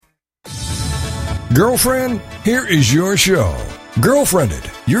Girlfriend, here is your show.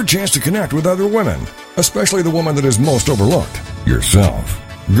 Girlfriendit, your chance to connect with other women, especially the woman that is most overlooked, yourself.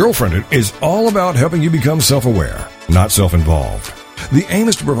 Girlfriendit is all about helping you become self-aware, not self-involved. The aim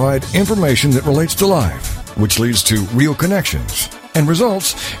is to provide information that relates to life, which leads to real connections and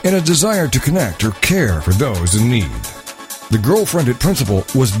results in a desire to connect or care for those in need. The Girlfriendit principle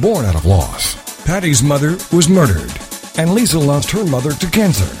was born out of loss. Patty's mother was murdered, and Lisa lost her mother to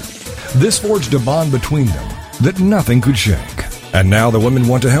cancer. This forged a bond between them that nothing could shake. And now the women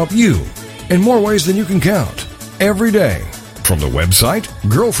want to help you in more ways than you can count. Every day. From the website,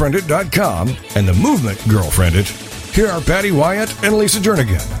 Girlfriendit.com, and the movement Girlfriendit, here are Patty Wyatt and Lisa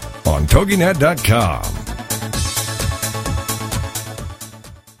Jernigan on TogiNet.com.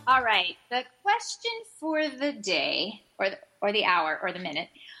 All right. The question for the day, or the hour, or the minute,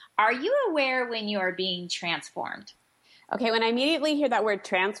 are you aware when you are being transformed? Okay, when I immediately hear that word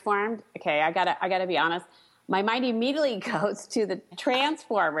transformed, okay, I gotta be honest. My mind immediately goes to the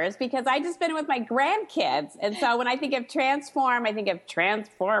Transformers because I just been with my grandkids, and so when I think of transform, I think of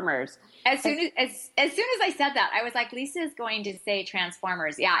Transformers. As soon as I said that, I was like, Lisa is going to say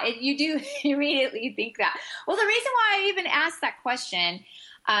Transformers. Yeah, you do immediately think that. Well, the reason why I even asked that question,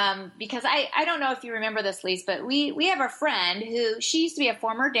 because I don't know if you remember this, Lisa, but we have a friend who, she used to be a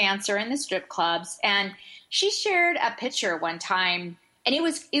former dancer in the strip clubs, and she shared a picture one time, and it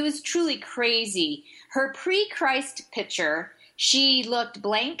was truly crazy. Her pre-Christ picture, she looked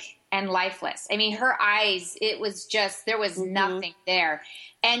blank and lifeless. I mean, her eyes, it was just, there was nothing there.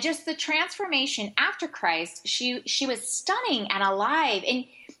 And just the transformation after Christ, she was stunning and alive.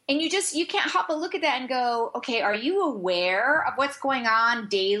 And you can't help but look at that and go, okay, are you aware of what's going on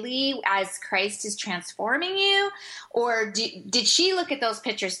daily as Christ is transforming you? Or did she look at those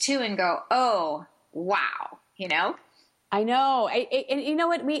pictures too and go, oh, wow, you know? I know. And you know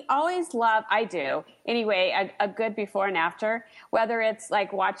what? We always love, I do, anyway, a good before and after, whether it's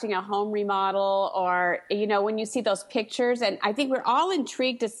like watching a home remodel or, you know, when you see those pictures. And I think we're all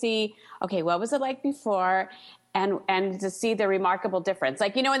intrigued to see, okay, what was it like before? And to see the remarkable difference.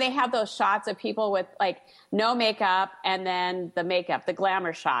 Like, you know, when they have those shots of people with like no makeup and then the makeup, the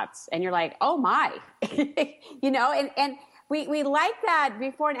glamour shots. And you're like, oh my, you know, and we like that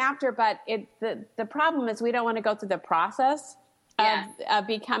before and after, but the problem is we don't want to go through the process of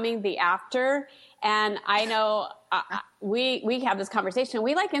becoming the after. And I know we have this conversation.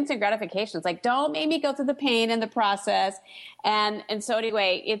 We like instant gratification. It's like, don't make me go through the pain in the process. And so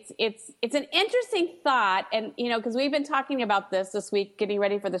anyway, it's an interesting thought. And, you know, because we've been talking about this week, getting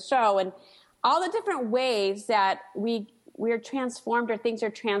ready for the show, and all the different ways that we're transformed or things are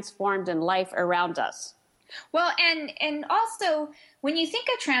transformed in life around us. Well, and also when you think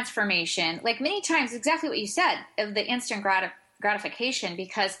of transformation, like many times, exactly what you said of the instant gratification,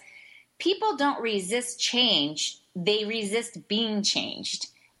 because people don't resist change, they resist being changed.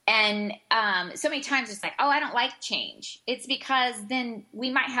 And so many times it's like, oh, I don't like change. It's because then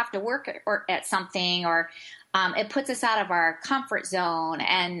we might have to work at something, or it puts us out of our comfort zone,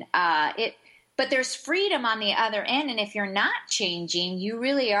 and but there's freedom on the other end. And if you're not changing,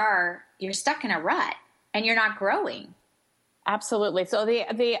 you're stuck in a rut. And you're not growing. Absolutely. So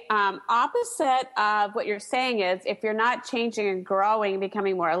the opposite of what you're saying is if you're not changing and growing,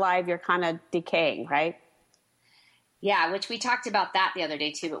 becoming more alive, you're kind of decaying, right? Yeah, which we talked about that the other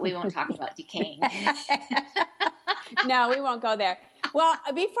day too, but we won't talk about decaying. No, we won't go there. Well,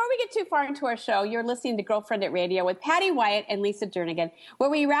 before we get too far into our show, you're listening to Girlfriendit Radio with Patty Wyatt and Lisa Jernigan, where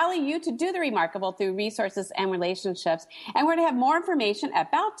we rally you to do the remarkable through resources and relationships. And we're going to have more information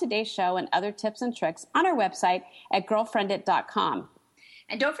about today's show and other tips and tricks on our website at Girlfriendit.com.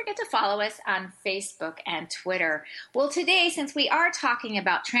 And don't forget to follow us on Facebook and Twitter. Well, today, since we are talking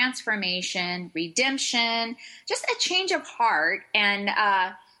about transformation, redemption, just a change of heart, and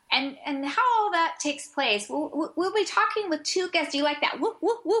how all that takes place, we'll be talking with two guests. Do you like that? Woo,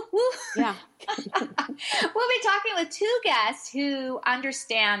 woo, woo, woo. Yeah. We'll be talking with two guests who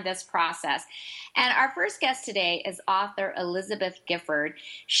understand this process. And our first guest today is author Elisabeth Gifford.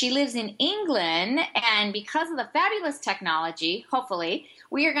 She lives in England, and because of the fabulous technology, hopefully,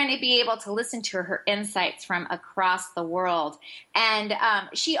 we are going to be able to listen to her insights from across the world. And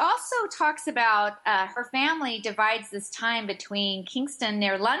she also talks about her family divides this time between Kingston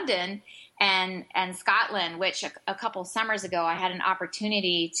near London and Scotland, which a couple summers ago I had an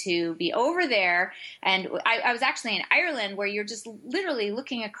opportunity to be over there. And I was actually in Ireland, where you're just literally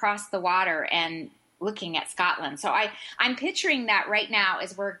looking across the water and looking at Scotland. So I'm picturing that right now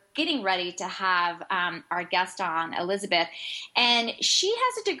as we're getting ready to have our guest on, Elisabeth. And she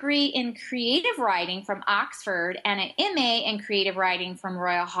has a degree in creative writing from Oxford and an MA in creative writing from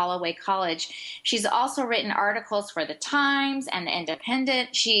Royal Holloway College. She's also written articles for The Times and The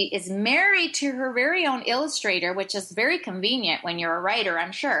Independent. She is married to her very own illustrator, which is very convenient when you're a writer,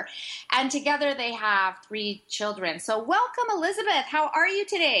 I'm sure. And together they have 3 children. So welcome, Elisabeth. How are you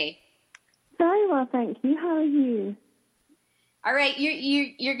today? Very well, thank you. How are you? All right,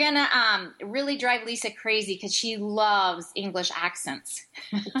 you're gonna really drive Lisa crazy because she loves English accents.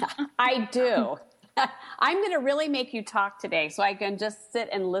 I do. I'm gonna really make you talk today, so I can just sit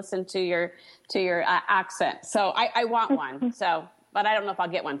and listen to your accent. So I want one. So, but I don't know if I'll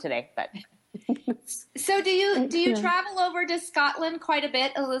get one today. But so do you travel over to Scotland quite a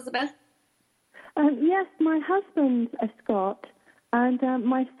bit, Elisabeth? Yes, my husband's a Scot, and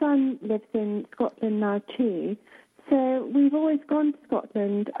my son lives in Scotland now too. So we've always gone to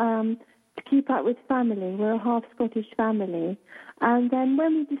Scotland to keep up with family. We're a half Scottish family. And then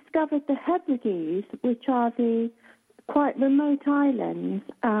when we discovered the Hebrides, which are the quite remote islands,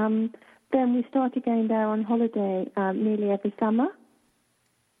 then we started going there on holiday nearly every summer.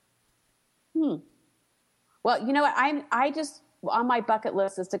 Well, you know what? I just on my bucket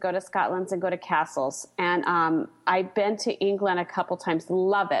list is to go to Scotland and go to castles. And I've been to England a couple times.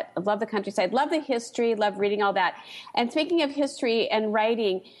 Love it. I love the countryside. Love the history. Love reading all that. And speaking of history and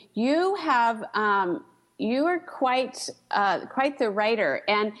writing, you have you are quite the writer,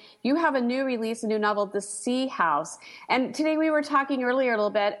 and you have a new novel, The Sea House. And today we were talking earlier a little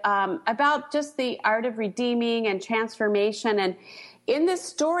bit about just the art of redeeming and transformation. And in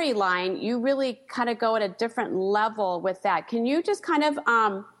this storyline, you really kind of go at a different level with that. Can you just kind of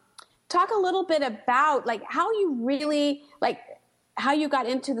talk a little bit about like how you really how you got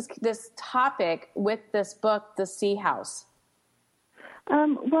into this topic with this book, The Sea House?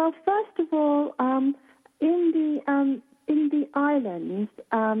 Well, first of all, in the islands,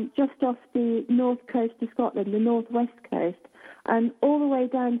 just off the north coast of Scotland, the northwest coast, and all the way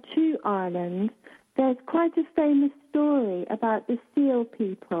down to Ireland, there's quite a famous story about the seal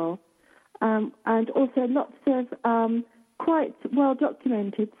people, and also lots of quite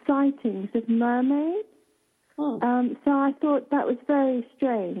well-documented sightings of mermaids. So I thought that was very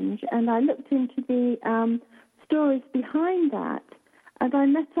strange, and I looked into the stories behind that, and I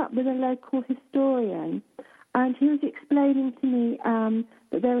met up with a local historian, and he was explaining to me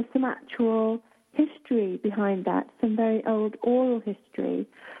that there was some actual history behind that, some very old oral history.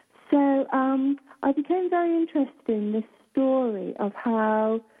 So I became very interested in this story of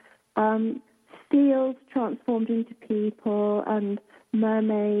how seals transformed into people and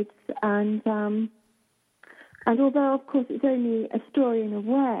mermaids, and although of course it's only a story in a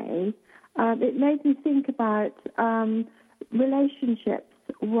way, it made me think about relationships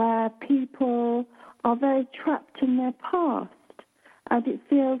where people are very trapped in their past, and it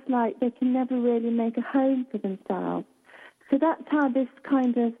feels like they can never really make a home for themselves. So that's how this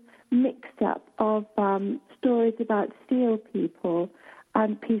kind of mix-up of stories about seal people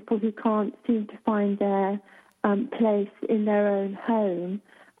and people who can't seem to find their place in their own home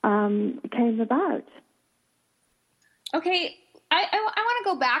came about. Okay, I want to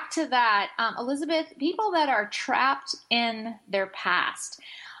go back to that, Elisabeth. People that are trapped in their past.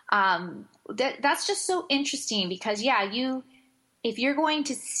 That's just so interesting because, if you're going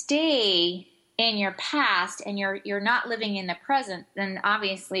to stay in your past and you're not living in the present, then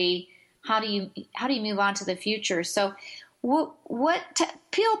obviously how do you move on to the future? So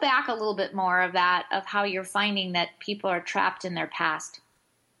peel back a little bit more of that, of how you're finding that people are trapped in their past.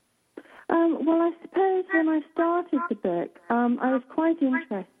 Well, I suppose when I started the book, I was quite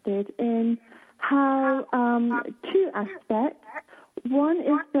interested in how 2 aspects. One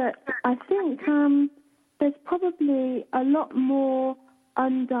is that I think there's probably a lot more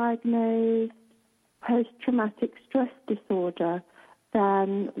undiagnosed post-traumatic stress disorder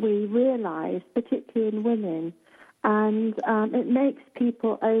than we realise, particularly in women. And it makes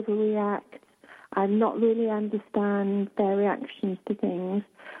people overreact and not really understand their reactions to things.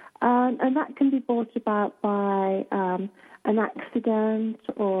 And that can be brought about by an accident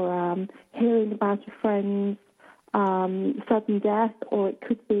or hearing about a friend's sudden death, or it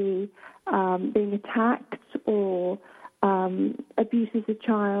could be being attacked or abuse as a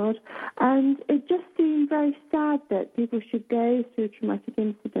child. And it just seemed very sad that people should go through traumatic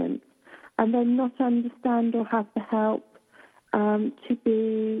incidents and then not understand or have the help to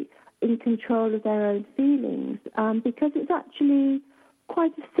be in control of their own feelings, because it's actually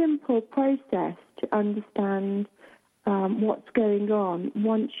quite a simple process to understand what's going on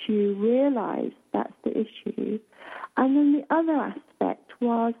once you realize that's the issue. And then the other aspect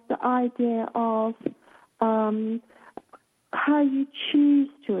was the idea of how you choose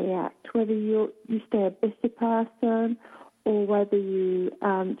to react, whether you stay a bitter person or whether you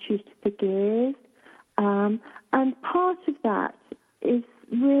choose to forgive. And part of that is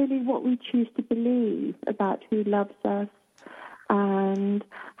really what we choose to believe about who loves us and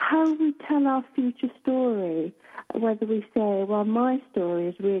how we tell our future story, whether we say, well, my story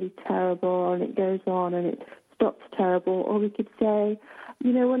is really terrible and it goes on and it stops terrible, or we could say,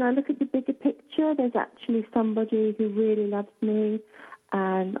 you know, when I look at the bigger picture, there's actually somebody who really loves me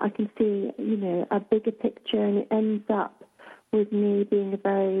and I can see, you know, a bigger picture, and it ends up with me being a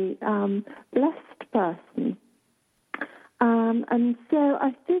very blessed person. And so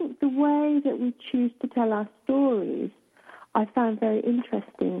I think the way that we choose to tell our stories I found very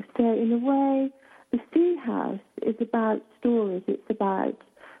interesting. So in a way, the Sea House is about stories. It's about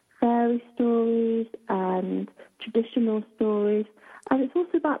fairy stories and traditional stories. And it's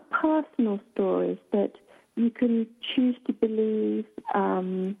also about personal stories that you can choose to believe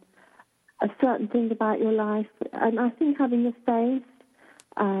a certain thing about your life. And I think having a faith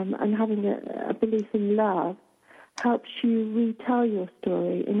and having a belief in love helps you retell your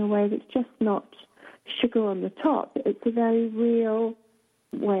story in a way that's just not sugar on the top. It's a very real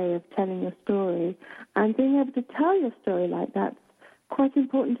way of telling your story. And being able to tell your story like that's quite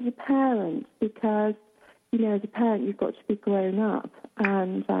important to the parent because, you know, as a parent, you've got to be grown up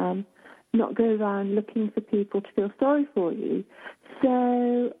and not go around looking for people to feel sorry for you.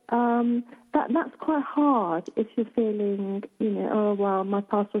 So that's quite hard if you're feeling, you know, oh, well, my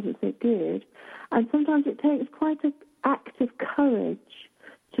past wasn't so good. And sometimes it takes quite an act of courage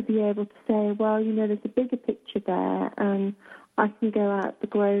to be able to say, well, you know, there's a bigger picture there and I can go out the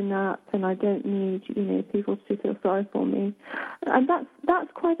grown up and I don't need, you know, people to feel sorry for me. And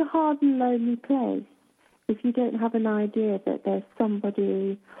that's quite a hard and lonely place if you don't have an idea that there's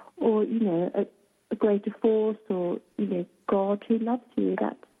somebody or, you know, a greater force or, you know, God who loves you.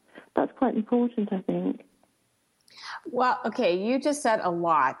 That's quite important, I think. Well, okay, you just said a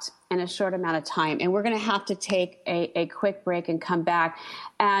lot in a short amount of time, and we're going to have to take a quick break and come back.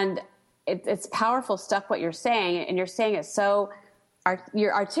 And it's powerful stuff what you're saying, and you're saying it so,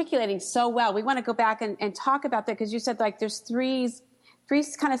 you're articulating so well. We want to go back and talk about that because you said like there's three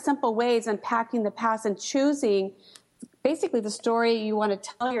kind of simple ways unpacking the past and choosing basically the story you want to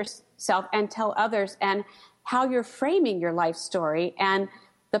tell yourself and tell others and how you're framing your life story and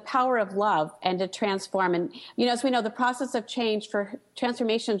the power of love and to transform. And, you know, as we know, the process of change for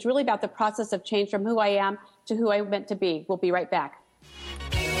transformation is really about the process of change from who I am to who I meant to be. We'll be right back.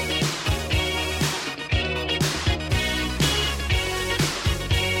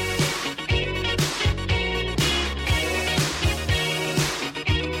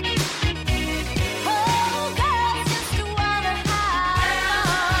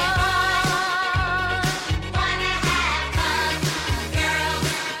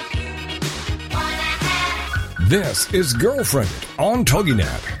 This is Girlfriendit on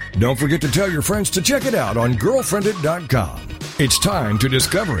TogiNet. Don't forget to tell your friends to check it out on Girlfriendit.com. It's time to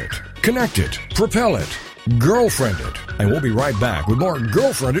discover it, connect it, propel it, Girlfriendit. And we'll be right back with more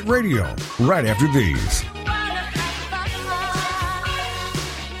Girlfriendit Radio right after these.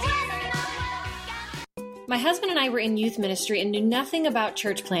 My husband and I were in youth ministry and knew nothing about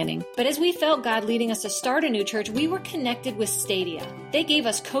church planting. But as we felt God leading us to start a new church, we were connected with Stadia. They gave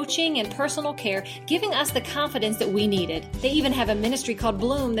us coaching and personal care, giving us the confidence that we needed. They even have a ministry called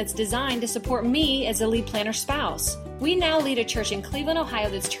Bloom that's designed to support me as a lead planner spouse. We now lead a church in Cleveland, Ohio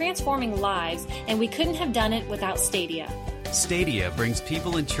that's transforming lives, and we couldn't have done it without Stadia. Stadia brings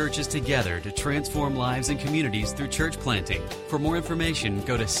people and churches together to transform lives and communities through church planting. For more information,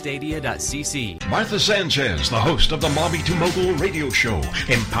 go to stadia.cc. Martha Sanchez, the host of the Mommy to Mogul radio show,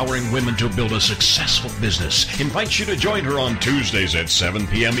 empowering women to build a successful business, invites you to join her on Tuesdays at 7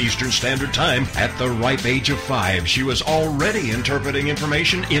 p.m. Eastern Standard Time. At the ripe age of 5, she was already interpreting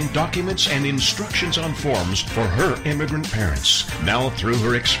information in documents and instructions on forms for her immigrant parents. Now, through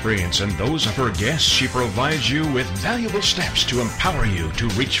her experience and those of her guests, she provides you with valuable steps to empower you to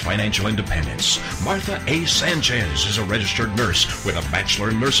reach financial independence. Martha A. Sanchez is a registered nurse with a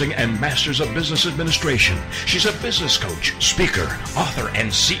Bachelor in Nursing and Master's of Business Administration. She's a business coach, speaker, author, and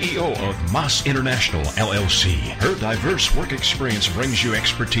CEO of Moss International, LLC. Her diverse work experience brings you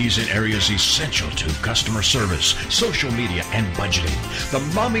expertise in areas essential to customer service, social media, and budgeting. The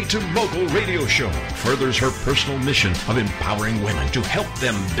Mommy to Mogul radio show furthers her personal mission of empowering women to help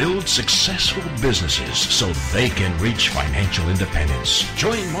them build successful businesses so they can reach financial financial independence.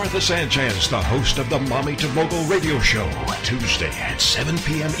 Join Martha Sanchez, the host of the Mommy to Mogul Radio Show, Tuesday at 7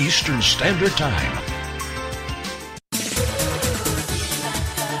 p.m. Eastern Standard Time.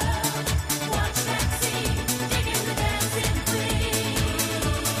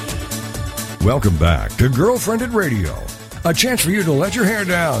 Welcome back to Girlfriendit Radio, a chance for you to let your hair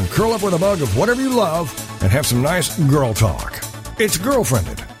down, curl up with a mug of whatever you love, and have some nice girl talk. It's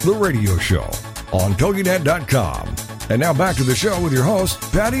Girlfriendit, the radio show, on TogiNet.com. And now back to the show with your hosts,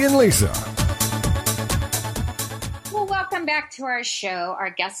 Patty and Lisa. Well, welcome back to our show.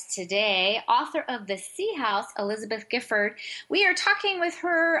 Our guest today, author of The Sea House, Elisabeth Gifford. We are talking with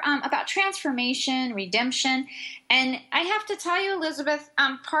her about transformation, redemption. And I have to tell you, Elisabeth,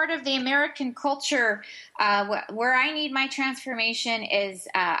 part of the American culture where I need my transformation is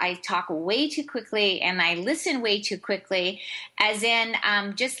I talk way too quickly and I listen way too quickly. As in,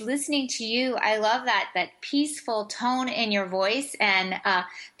 just listening to you, I love that peaceful tone in your voice and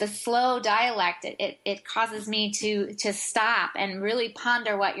the slow dialect. It causes me to stop and really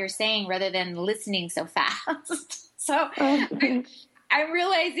ponder what you're saying rather than listening so fast. So I'm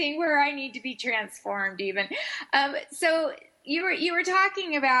realizing where I need to be transformed even. So you were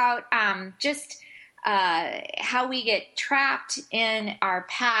talking about just how we get trapped in our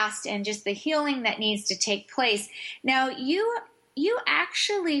past and just the healing that needs to take place. Now, you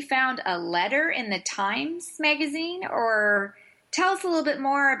actually found a letter in the Times magazine, or tell us a little bit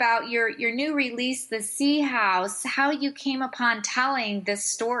more about your new release, The Sea House, how you came upon telling this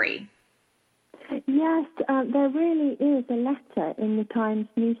story. Yes, there really is a letter in the Times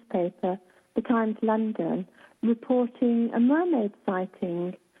newspaper, the Times London, reporting a mermaid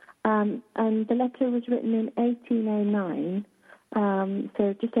sighting. And the letter was written in 1809,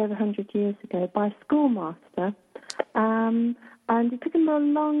 so just over 100 years ago, by a schoolmaster. And it took him a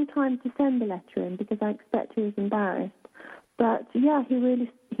long time to send the letter in because I expect he was embarrassed. But yeah, he really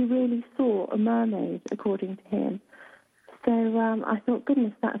saw a mermaid, according to him. So I thought,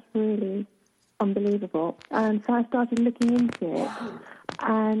 goodness, that's really unbelievable. And so I started looking into it,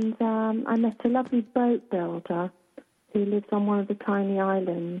 and I met a lovely boat builder who lives on one of the tiny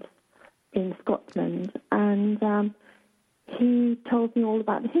islands in Scotland, and he told me all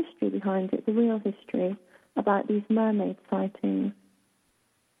about the history behind it, the real history about these mermaid sightings,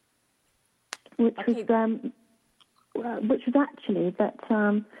 which was actually that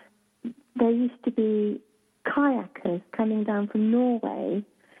there used to be kayakers coming down from Norway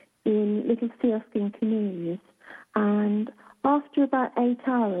in little sealskin canoes, and after about 8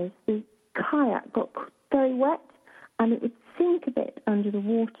 hours, the kayak got very wet and it would sink a bit under the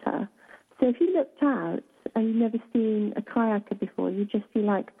water. So if you looked out and you've never seen a kayaker before, you just see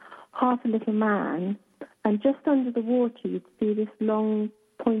like half a little man, and just under the water you'd see this long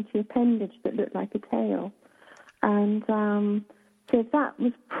pointy appendage that looked like a tail. And so that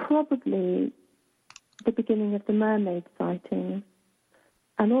was probably the beginning of the mermaid sighting.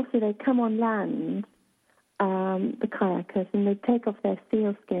 And also they'd come on land, the kayakers, and they'd take off their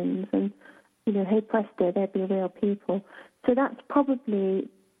sealskins and, hey presto, they'd be real people. So that's probably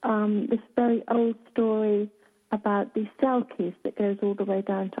this very old story about these selkies that goes all the way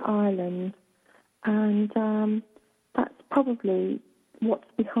down to Ireland. And that's probably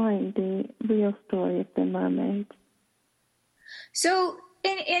what's behind the real story of the mermaid. So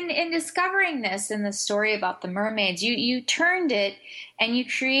in discovering this in the story about the mermaids, you turned it and you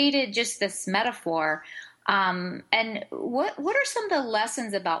created just this metaphor. And what are some of the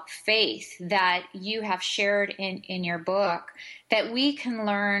lessons about faith that you have shared in your book that we can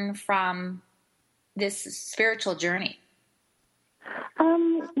learn from this spiritual journey?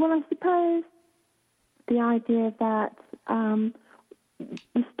 Well, I suppose the idea that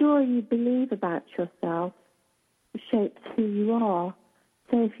the story you believe about yourself shapes who you are.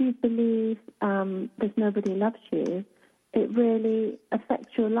 So if you believe there's nobody who loves you, it really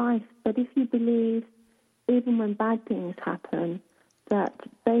affects your life. But if you believe, even when bad things happen, that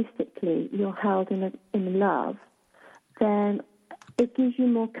basically you're held in love, then it gives you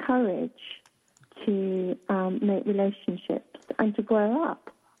more courage to make relationships and to grow up.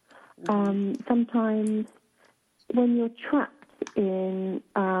 Sometimes when you're trapped in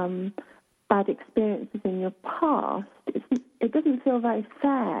bad experiences in your past, it doesn't feel very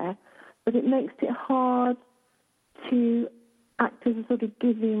fair, but it makes it hard to act as a sort of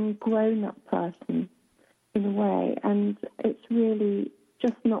giving, grown-up person in a way, and it's really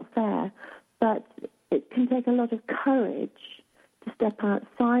just not fair. But it can take a lot of courage to step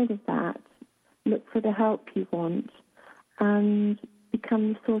outside of that, look for the help you want, and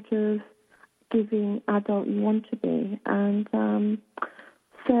become the sort of giving adult you want to be. And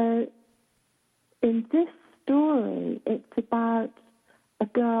so in this story. It's about a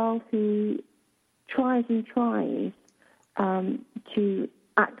girl who tries and tries to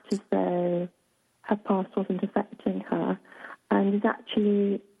act as though her past wasn't affecting her, and is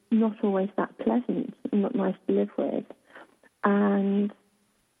actually not always that pleasant and not nice to live with.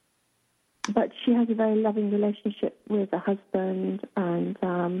 But she has a very loving relationship with her husband, and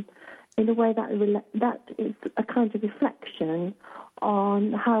in a way that is a kind of reflection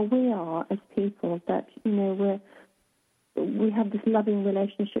on how we are as people. That we have this loving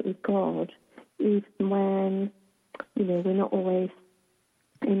relationship with God, even when we're not always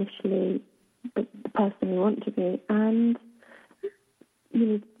initially the person we want to be, and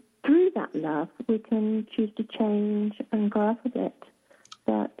through that love we can choose to change and grow up a bit.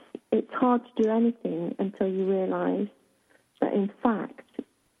 But it's hard to do anything until you realise that, in fact,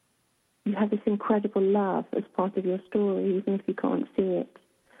 you have this incredible love as part of your story, even if you can't see it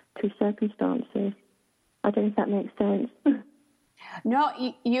through circumstances. I don't know if that makes sense. No,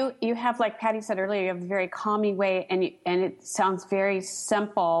 you have, like Patty said earlier, you have a very calming way, and it sounds very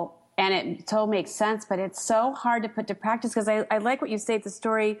simple, and it so makes sense, but it's so hard to put to practice, because I like what you say, the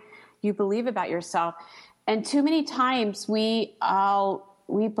story you believe about yourself. And too many times we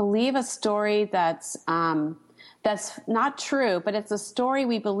believe a story that's not true, but it's a story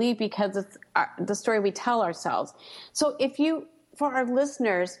we believe because it's the story we tell ourselves. So for our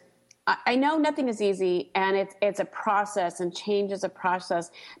listeners, I know nothing is easy, and it's a process, and change is a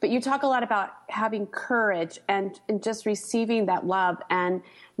process, but you talk a lot about having courage and just receiving that love and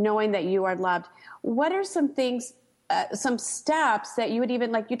knowing that you are loved. What are some things, some steps that you would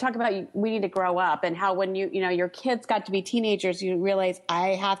even, like you talk about, we need to grow up, and how when your kids got to be teenagers, you realize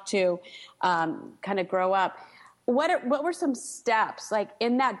I have to kind of grow up. What were some steps, like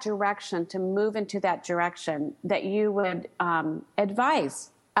in that direction, to move into that direction, that you would advise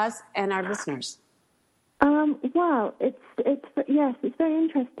us and our listeners? Well, it's very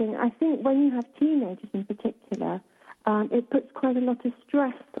interesting. I think when you have teenagers in particular, it puts quite a lot of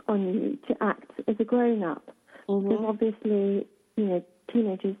stress on you to act as a grown-up. Mm-hmm. Because obviously,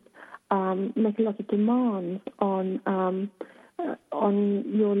 teenagers make a lot of demands on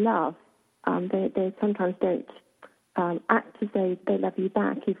your love. They sometimes don't act as though they love you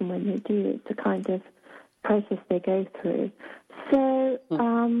back, even when they do. It's a kind of process they go through. So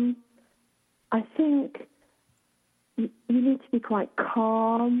I think you need to be quite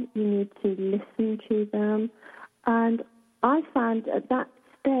calm. You need to listen to them. And I found at that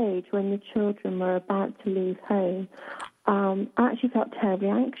stage, when the children were about to leave home, I actually felt terribly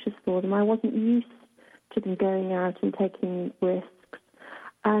anxious for them. I wasn't used to them going out and taking risks.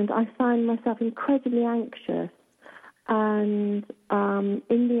 And I found myself incredibly anxious. And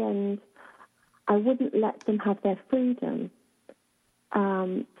in the end, I wouldn't let them have their freedom.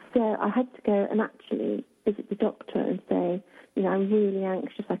 So I had to go and actually visit the doctor and say, I'm really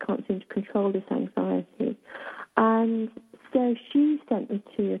anxious. I can't seem to control this anxiety. And so she sent me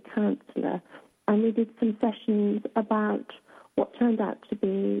to a counsellor, and we did some sessions about what turned out to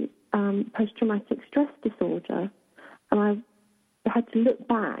be post-traumatic stress disorder. And I had to look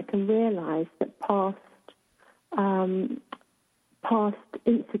back and realise that past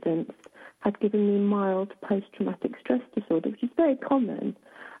incidents had given me mild post-traumatic stress disorder, which is very common.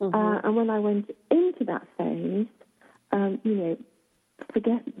 Mm-hmm. And when I went into that phase,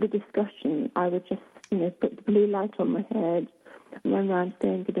 forget the discussion. I would just, put the blue light on my head and run around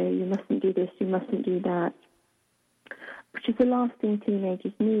saying, you mustn't do this, you mustn't do that, which is the last thing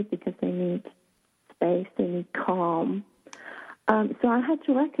teenagers need, because they need space, they need calm. So I had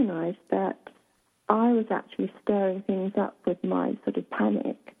to recognise that I was actually stirring things up with my sort of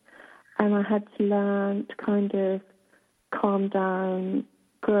panic, and I had to learn to kind of calm down,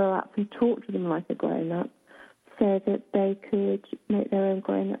 grow up, and talk to them like a grown-up, so that they could make their own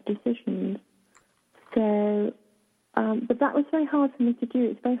grown-up decisions. So, but that was very hard for me to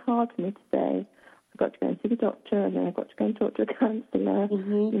do. It's very hard for me to say, I've got to go and see the doctor, and then I've got to go and talk to a counsellor.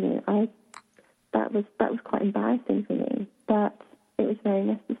 Mm-hmm. That was quite embarrassing for me, but it was very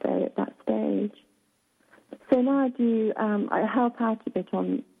necessary at that stage. So now I do, I help out a bit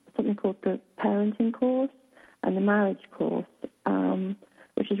on something called the parenting course and the marriage course,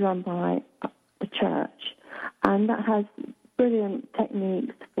 which is run by the church. And that has brilliant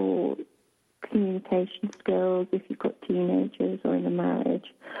techniques for communication skills if you've got teenagers or in a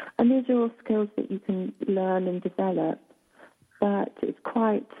marriage. And these are all skills that you can learn and develop. But it's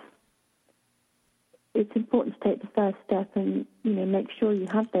important to take the first step and, make sure you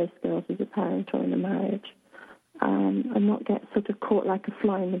have those skills as a parent or in a marriage, and not get sort of caught like a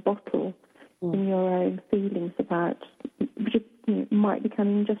fly in the bottle in your own feelings about, which might be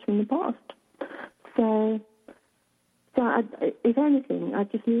coming just from the past. So So if anything,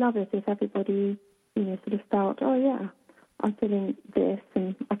 I'd just love it if everybody, sort of felt, oh yeah, I'm feeling this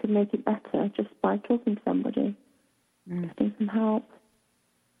and I can make it better just by talking to somebody, getting some help.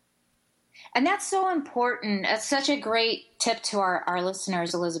 And that's so important. It's such a great tip to our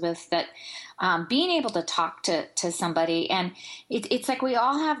listeners, Elisabeth, that being able to talk to somebody. And it's like we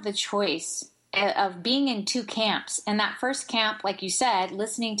all have the choice of being in two camps. And that first camp, like you said,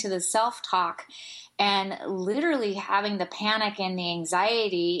 listening to the self-talk and literally having the panic and the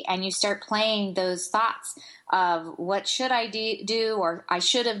anxiety, and you start playing those thoughts of what should I do, or I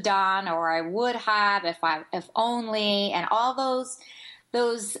should have done, or I would have if only, and all those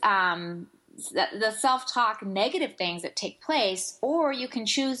the self-talk negative things that take place. Or you can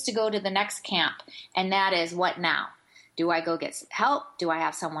choose to go to the next camp, and that is, what now? Do I go get some help? Do I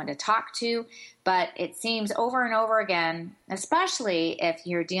have someone to talk to? But it seems over and over again, especially if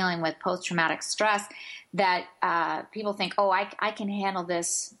you're dealing with post-traumatic stress, that people think, oh, I can handle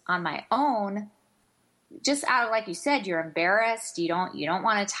this on my own. Just out of, like you said, you're embarrassed. You don't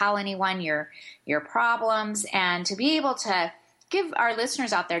want to tell anyone your problems. And to be able to give our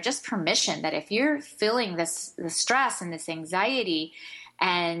listeners out there just permission that if you're feeling the stress and this anxiety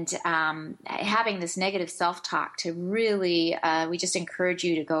and having this negative self-talk, to really, we just encourage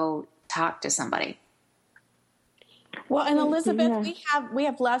you to go talk to somebody. Well, and Elisabeth, we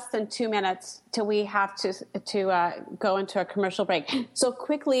have less than 2 minutes till we have to go into a commercial break. So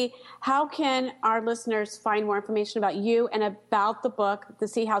quickly, how can our listeners find more information about you and about the book, The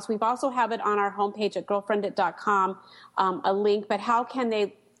Sea House? We've also have it on our homepage at girlfriendit.com, a link. But how can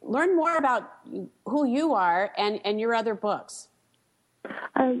they learn more about who you are and your other books?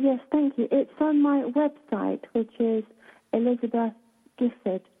 Yes, thank you. It's on my website, which is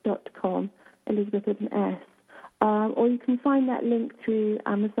elisabethgifford.com, Elisabeth with an S. Or you can find that link through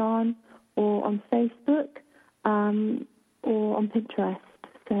Amazon or on Facebook or on Pinterest.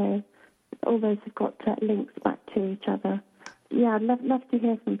 So all those have got links back to each other. Yeah, I'd love to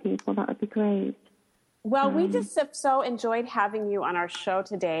hear from people. That would be great. Well, we just have so enjoyed having you on our show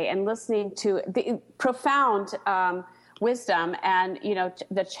today and listening to the profound wisdom and,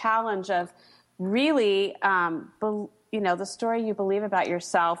 the challenge of really, the story you believe about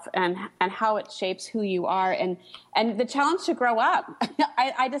yourself and how it shapes who you are and the challenge to grow up.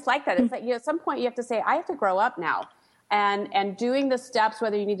 I just like that. It's like at some point you have to say, I have to grow up now. And doing the steps,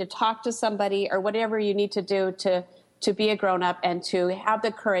 whether you need to talk to somebody or whatever you need to do to be a grown-up and to have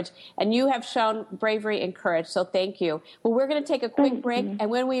the courage. And you have shown bravery and courage, so thank you. Well, we're going to take a quick break,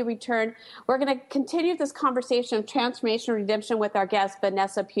 and when we return, we're going to continue this conversation of transformation and redemption with our guest,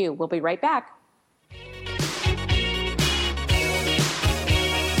 Vanessa Pugh. We'll be right back.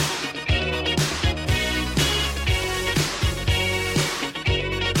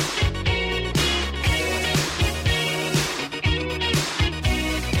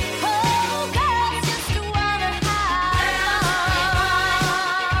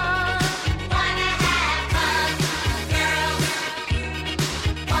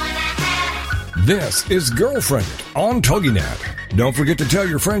 This is Girlfriendit on TogiNet. Don't forget to tell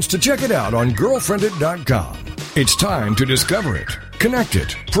your friends to check it out on Girlfriendit.com. It's time to discover it, connect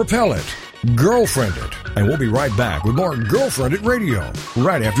it, propel it, Girlfriendit. And we'll be right back with more Girlfriendit Radio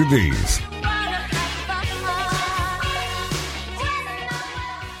right after these.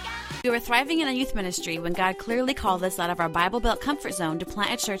 We were thriving in a youth ministry when God clearly called us out of our Bible Belt comfort zone to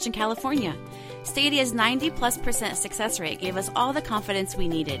plant a church in California. Stadia's 90+% success rate gave us all the confidence we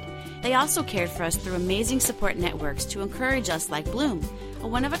needed. They also cared for us through amazing support networks to encourage us, like Bloom, a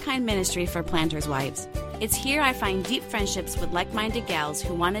one-of-a-kind ministry for planters' wives. It's here I find deep friendships with like-minded gals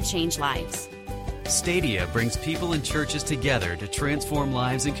who want to change lives. Stadia brings people and churches together to transform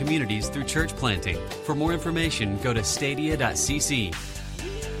lives and communities through church planting. For more information, go to stadia.cc.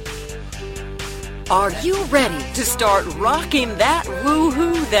 Are you ready to start rocking that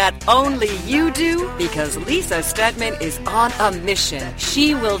woohoo that only you do? Because Lisa Stedman is on a mission.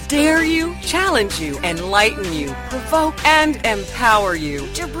 She will dare you, challenge you, enlighten you, provoke, and empower you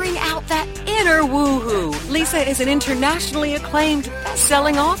to bring out that inner woohoo. Lisa is an internationally acclaimed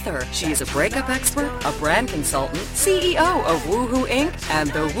best-selling author. She is a breakup expert, a brand consultant, CEO of Woohoo Inc. and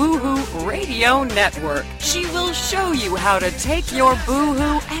the Woohoo Radio Network. She will show you how to take your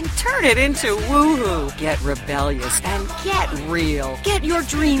boohoo and turn it into woohoo. Get rebellious and get real. Get your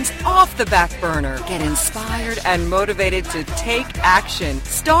dreams off the back burner. Get inspired and motivated to take action.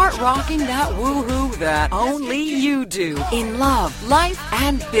 Start rocking that woohoo that only you do in love, life,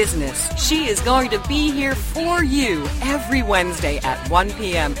 and business. She is going to be here for you every Wednesday at 1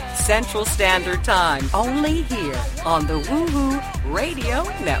 p.m. Central Standard Time. Only here on the Woohoo Radio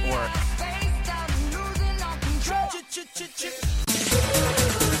Network.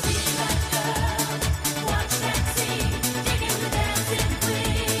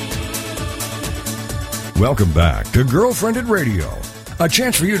 Welcome back to Girlfriendit Radio, a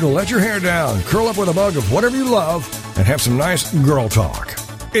chance for you to let your hair down, curl up with a mug of whatever you love, and have some nice girl talk.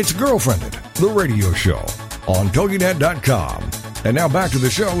 It's Girlfriendit, the radio show, on TogiNet.com. And now back to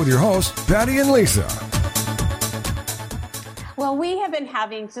the show with your hosts, Patty and Lisa. Well, we have been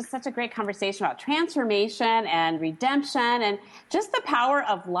having just such a great conversation about transformation and redemption and just the power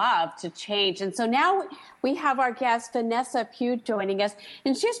of love to change. And so now we have our guest, Vanessa Pugh, joining us.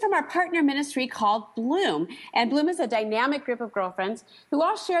 And she's from our partner ministry called Bloom. And Bloom is a dynamic group of girlfriends who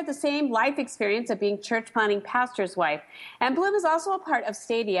all share the same life experience of being church planting pastor's wife. And Bloom is also a part of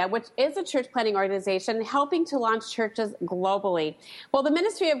Stadia, which is a church planting organization helping to launch churches globally. Well, the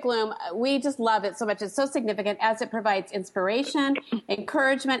ministry of Bloom, we just love it so much. It's so significant as it provides inspiration,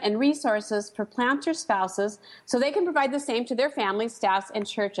 encouragement, and resources for planter spouses so they can provide the same to their families, staffs, and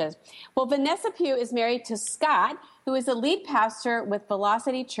churches. Well, Vanessa Pugh is married to Scott, who is a lead pastor with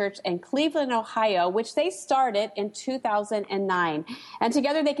Velocity Church in Cleveland, Ohio, which they started in 2009. And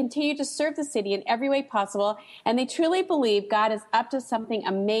together they continue to serve the city in every way possible, and they truly believe God is up to something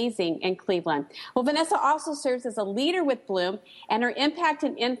amazing in Cleveland. Well, Vanessa also serves as a leader with Bloom, and her impact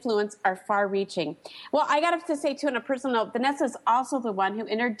and influence are far-reaching. Well, I got to say, too, on a personal note, Vanessa is also the one who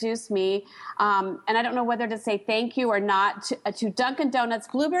introduced me, and I don't know whether to say thank you or not, to Dunkin' Donuts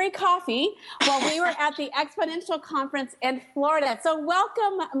Blueberry Coffee while we were at the Exponential Conference in Florida. So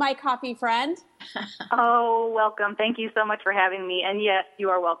welcome, my coffee friend. Oh, welcome. Thank you so much for having me. And yes, you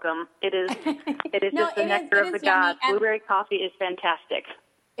are welcome. It is just the nectar of the gods. Blueberry coffee is fantastic.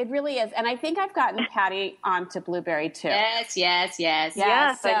 It really is. And I think I've gotten Patty onto Blueberry too. Yes. Yes,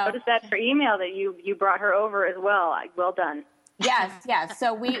 so, I noticed that for email that you brought her over as well. Well done. Yes.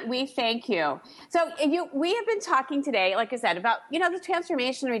 So we thank you. So we have been talking today, like I said, about, the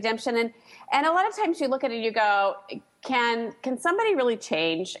transformation and redemption. And a lot of times you look at it and you go, can somebody really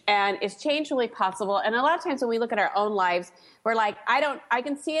change? And is change really possible? And a lot of times when we look at our own lives, we're like, I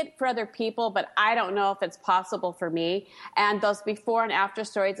can see it for other people, but I don't know if it's possible for me. And those before and after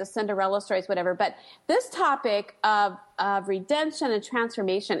stories, the Cinderella stories, whatever. But this topic of redemption and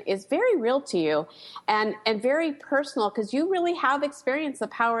transformation is very real to you and very personal, because you really have experienced the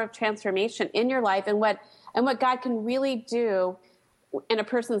power of transformation in your life and what God can really do in a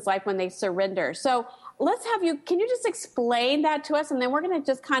person's life when they surrender. So can you just explain that to us? And then we're going to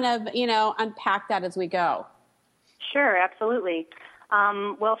just kind of, unpack that as we go. Sure, absolutely.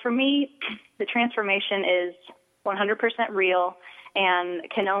 Well, for me, the transformation is 100% real and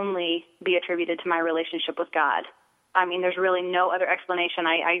can only be attributed to my relationship with God. I mean, there's really no other explanation.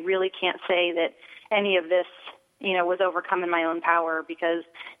 I really can't say that any of this, was overcome in my own power, because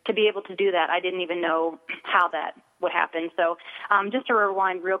to be able to do that, I didn't even know how that would happen. So just to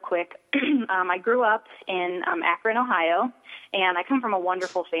rewind real quick, I grew up in Akron, Ohio, and I come from a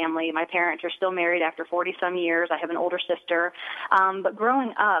wonderful family. My parents are still married after 40-some years. I have an older sister. But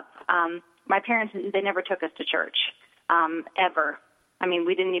growing up, my parents, they never took us to church, ever. I mean,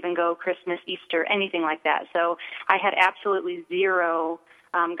 we didn't even go Christmas, Easter, anything like that. So I had absolutely zero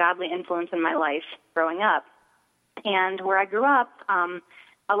godly influence in my life growing up. And where I grew up,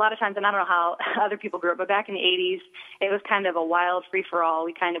 a lot of times, and I don't know how other people grew up, but back in the 80s, it was kind of a wild free-for-all.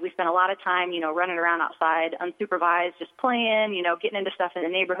 We spent a lot of time, running around outside, unsupervised, just playing, getting into stuff in the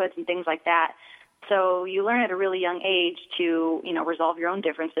neighborhoods and things like that. So you learn at a really young age to, resolve your own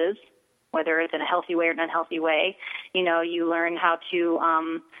differences, whether it's in a healthy way or an unhealthy way. You learn how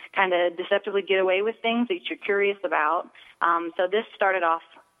to kind of deceptively get away with things that you're curious about. So this started off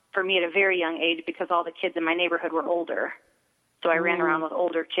for me at a very young age because all the kids in my neighborhood were older. So I ran around with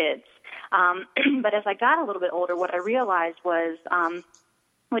older kids. But as I got a little bit older, what I realized was,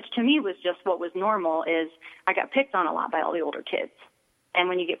 which to me was just what was normal, is I got picked on a lot by all the older kids. And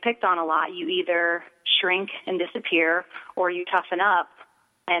when you get picked on a lot, you either shrink and disappear or you toughen up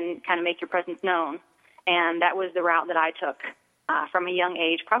and kind of make your presence known. And that was the route that I took from a young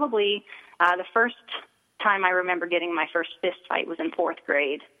age. Probably the first time I remember getting my first fist fight was in 4th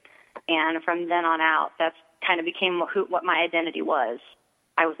grade. And from then on out, that's kind of became what my identity was.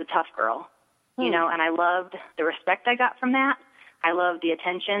 I was a tough girl, and I loved the respect I got from that. I loved the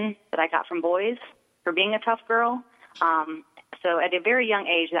attention that I got from boys for being a tough girl. So at a very young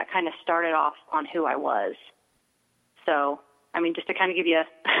age, that kind of started off on who I was. So, I mean, just to kind of give you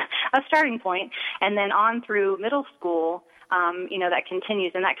a starting point, and then on through middle school, that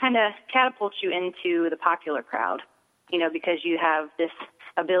continues, and that kind of catapults you into the popular crowd, because you have this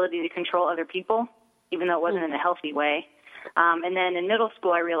ability to control other people, even though it wasn't in a healthy way. And then in middle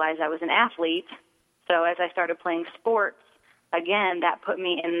school, I realized I was an athlete. So as I started playing sports, again, that put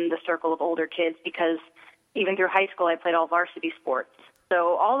me in the circle of older kids, because even through high school, I played all varsity sports.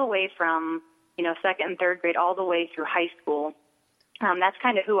 So all the way from second and third grade all the way through high school. That's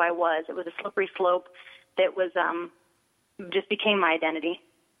kind of who I was. It was a slippery slope that was just became my identity,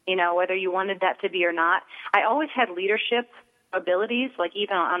 whether you wanted that to be or not. I always had leadership abilities, like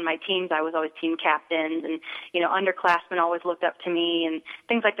even on my teams, I was always team captains, and, underclassmen always looked up to me and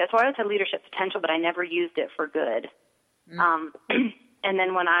things like that. So I always had leadership potential, but I never used it for good. And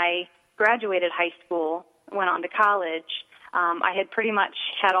then when I graduated high school, went on to college, I had pretty much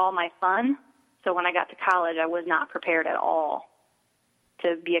had all my fun. So when I got to college, I was not prepared at all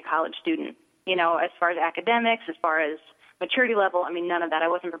to be a college student, as far as academics, as far as maturity level. I mean, none of that. I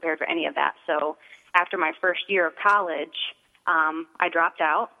wasn't prepared for any of that. So after my first year of college, I dropped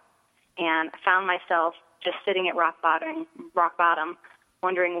out, and I found myself just sitting at rock bottom,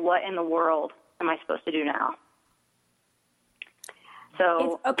 wondering what in the world am I supposed to do now?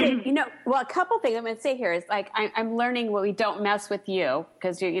 So a couple things I'm going to say here is like I'm learning what we don't mess with you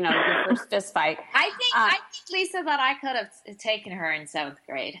because your first fist fight. I think Lisa that I could have taken her in 7th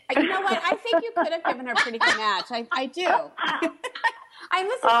grade. You know what? I think you could have given her a pretty good match. I do. I'm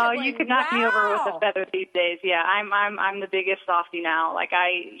listening. Oh, you could knock me over with a feather these days. Yeah, I'm the biggest softie now. Like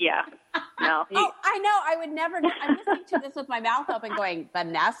no. I know. I would never. I'm listening to this with my mouth open, going,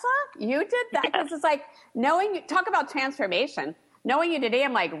 Vanessa, you did that, because it's like knowing you. Talk about transformation. Knowing you today,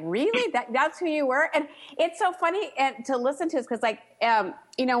 I'm like, really? That's who you were? And it's so funny to listen to this because,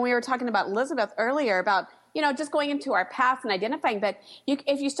 we were talking about Elisabeth earlier about, just going into our past and identifying. But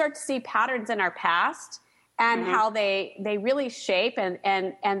if you start to see patterns in our past and how they really shape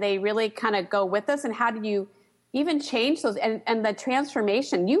and they really kind of go with us, and how do you even change those? And the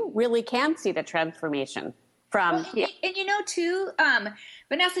transformation, you really can see the transformation from. Well, and too,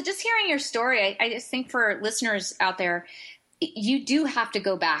 Vanessa, just hearing your story, I just think for listeners out there, you do have to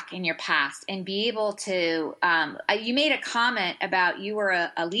go back in your past and be able to, you made a comment about you were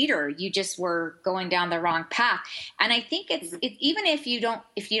a leader, you just were going down the wrong path. And I think it's even if you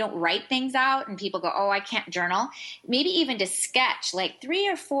don't write things out and people go, oh, I can't journal, maybe even to sketch like 3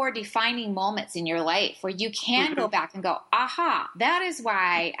 or 4 defining moments in your life where you can go back and go, aha, that is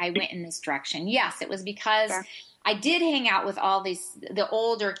why I went in this direction. Yes, it was because I did hang out with all the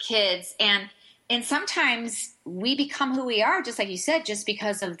older kids, and sometimes we become who we are, just like you said, just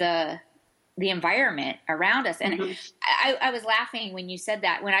because of the environment around us. And I was laughing when you said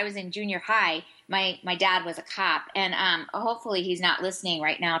that. When I was in junior high, my dad was a cop, and hopefully he's not listening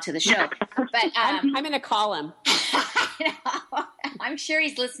right now to the show. But I'm going to call him. I'm sure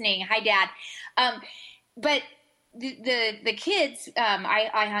he's listening. Hi, Dad. But the kids,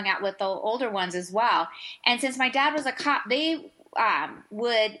 I hung out with the older ones as well. And since my dad was a cop, they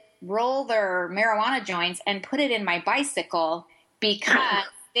would roll their marijuana joints and put it in my bicycle because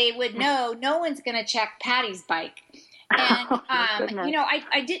they would know no one's going to check Patty's bike. And,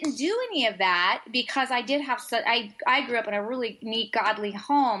 I didn't do any of that because I did have I grew up in a really neat, godly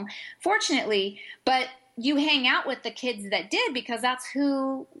home, fortunately, but you hang out with the kids that did because that's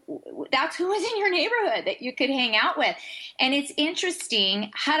who was in your neighborhood that you could hang out with. And it's interesting,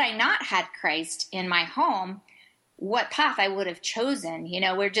 had I not had Christ in my home, what path I would have chosen.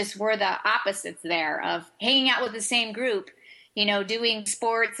 We're the opposites there of hanging out with the same group, doing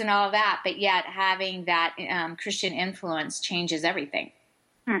sports and all that, but yet having that Christian influence changes everything.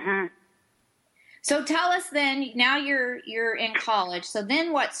 Mm-hmm. So tell us then, now you're in college, so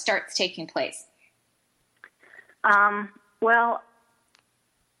then what starts taking place? Well,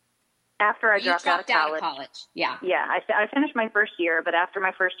 after I dropped out of college. Yeah. Yeah, I finished my first year, but after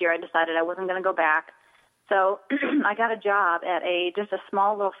my first year I decided I wasn't going to go back. So I got a job at just a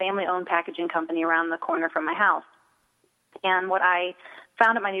small little family-owned packaging company around the corner from my house. And what I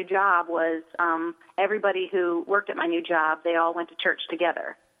found at my new job was everybody who worked at my new job, they all went to church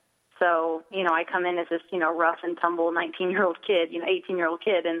together. So, I come in as this, rough and tumble 19-year-old kid, 18-year-old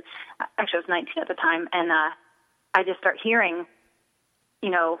kid, and actually I was 19 at the time, and I just start hearing,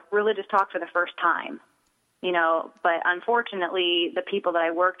 religious talk for the first time, but unfortunately the people that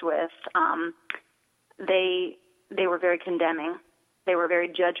I worked with, they were very condemning. They were very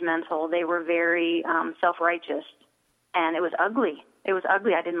judgmental. They were very self-righteous, and it was ugly. It was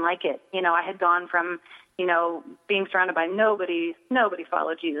ugly. I didn't like it. I had gone from, being surrounded by nobody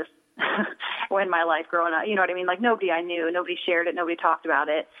followed Jesus in my life growing up. You know what I mean? Like nobody I knew, nobody shared it, nobody talked about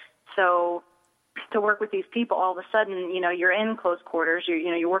it. So to work with these people, all of a sudden, you're in close quarters.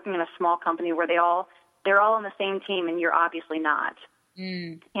 You're working in a small company where they're all on the same team, and you're obviously not.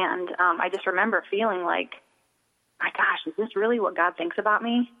 And I just remember feeling like, my gosh, is this really what God thinks about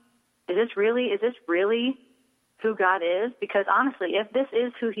me? Is this really who God is? Because honestly, if this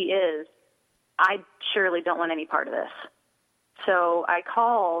is who he is, I surely don't want any part of this. So I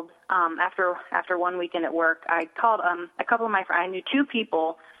called after one weekend at work. I called a couple of my friends. I knew two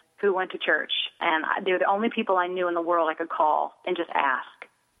people who went to church, and they were the only people I knew in the world I could call and just ask,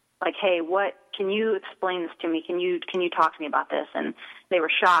 like, hey, can you explain this to me? Can you talk to me about this? And they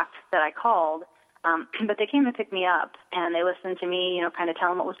were shocked that I called, but they came to pick me up, and they listened to me, kind of tell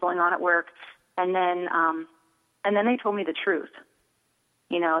them what was going on at work, and then they told me the truth.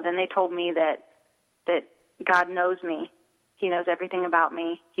 Then they told me that God knows me. He knows everything about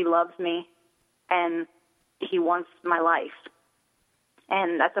me. He loves me, and he wants my life.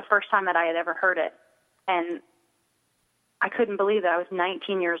 And that's the first time that I had ever heard it. And I couldn't believe that I was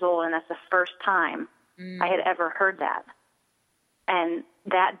 19 years old, and that's the first time I had ever heard that. And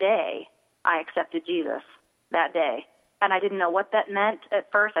that day, I accepted Jesus, that day. And I didn't know what that meant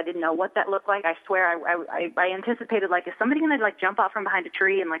at first. I didn't know what that looked like. I swear, I anticipated, like, is somebody going to, like, jump out from behind a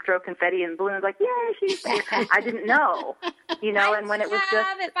tree and, like, throw confetti and balloons, like, yay, she's there. I didn't know, and when it was just...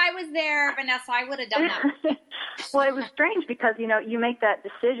 If I was there, Vanessa, I would have done that. Well, it was strange because, you make that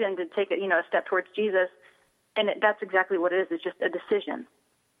decision to take a step towards Jesus, and that's exactly what it is. It's just a decision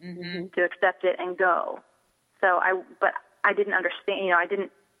to accept it and go. But I didn't understand,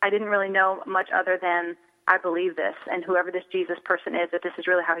 I didn't really know much other than I believe this, and whoever this Jesus person is, if this is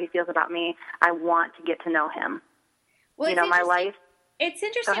really how he feels about me, I want to get to know him. Well, my life. It's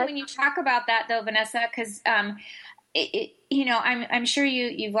interesting when you talk about that, though, Vanessa, because I'm sure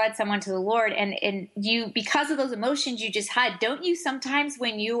you've led someone to the Lord, and you, because of those emotions you just had, don't you sometimes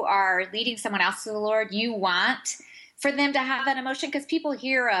when you are leading someone else to the Lord, you want for them to have that emotion? Because people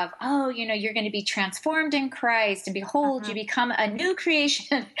hear of, you're going to be transformed in Christ, and behold, you become a new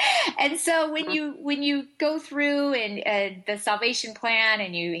creation. And so when you go through and the salvation plan,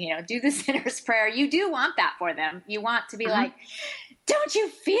 and you do the sinner's prayer, you do want that for them. You want to be like, don't you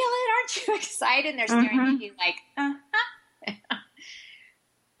feel it? Aren't you excited? And they're staring at you like,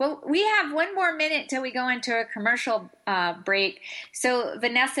 Well, we have one more minute till we go into a commercial break. So,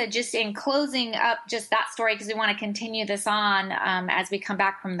 Vanessa, just in closing up just that story, because we want to continue this on as we come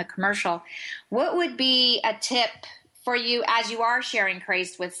back from the commercial, what would be a tip for you as you are sharing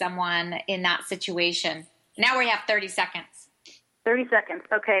Christ with someone in that situation? Now we have 30 seconds. 30 seconds.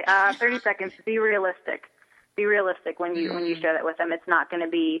 Okay, 30 seconds. Be realistic. Be realistic when you share that with them. It's not going to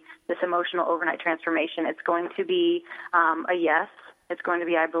be this emotional overnight transformation. It's going to be a yes. It's going to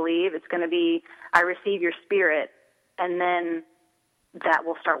be I believe. It's going to be I receive your spirit, and then that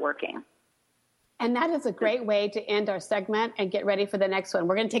will start working. And that is a great way to end our segment and get ready for the next one.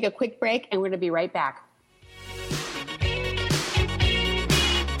 We're going to take a quick break, and we're going to be right back.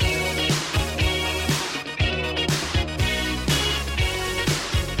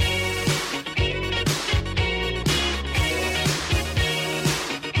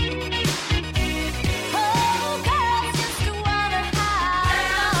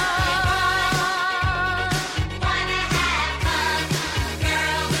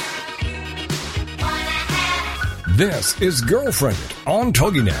 This is Girlfriendit on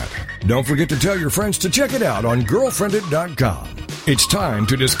TogiNet. Don't forget to tell your friends to check it out on Girlfriendit.com. It's time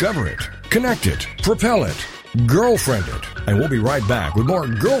to discover it, connect it, propel it, Girlfriendit. And we'll be right back with more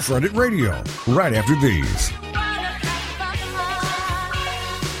Girlfriendit Radio right after these.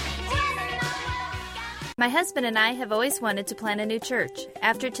 My husband and I have always wanted to plant a new church.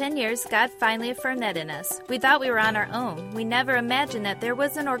 After 10 years, God finally affirmed that in us. We thought we were on our own. We never imagined that there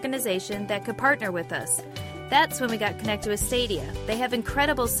was an organization that could partner with us. That's when we got connected with Stadia. They have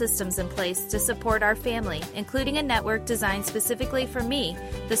incredible systems in place to support our family, including a network designed specifically for me,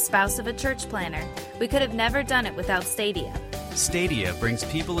 the spouse of a church planner. We could have never done it without Stadia. Stadia brings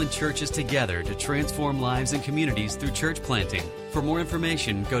people and churches together to transform lives and communities through church planting. For more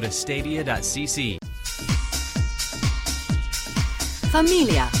information, go to stadia.cc.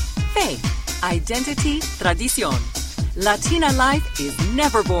 Familia, faith, identity, tradición. Latina life is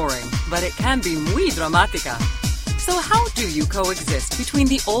never boring, but it can be muy dramática. So how do you coexist between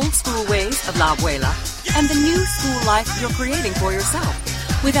the old school ways of la abuela and the new school life you're creating for yourself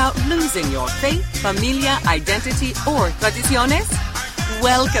without losing your faith, familia, identity, or tradiciones?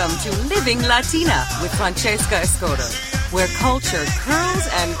 Welcome to Living Latina with Francesca Escoto, where culture curls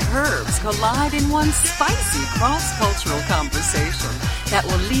and curves collide in one spicy cross-cultural conversation that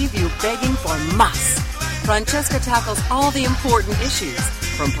will leave you begging for más. Francesca tackles all the important issues,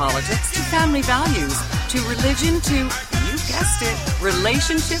 from politics to family values, to religion to, you guessed it,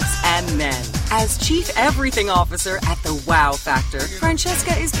 relationships and men. As Chief Everything Officer at the Wow Factor,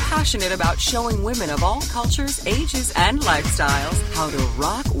 Francesca is passionate about showing women of all cultures, ages, and lifestyles how to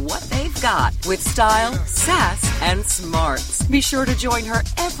rock what they've got with style, sass, and smarts. Be sure to join her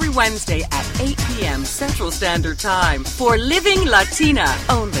every Wednesday at 8 p.m. Central Standard Time for Living Latina,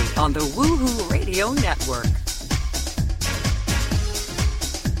 only on the Woohoo Radio Network.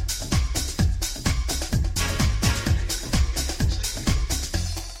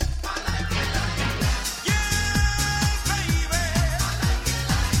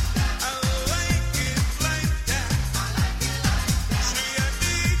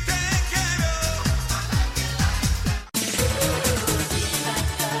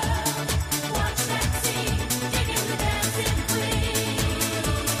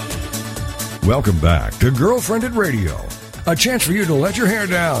 Welcome back to Girlfriendit Radio, a chance for you to let your hair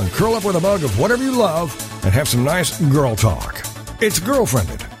down, curl up with a mug of whatever you love, and have some nice girl talk. It's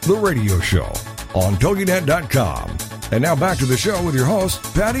Girlfriendit, the radio show, on TogiNet.com. And now back to the show with your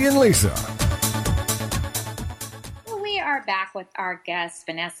hosts, Patty and Lisa. We are back with our guest,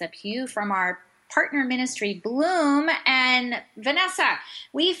 Vanessa Pugh, from our partner ministry, Bloom. And Vanessa,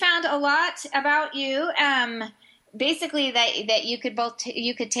 we found a lot about you. Basically, that you could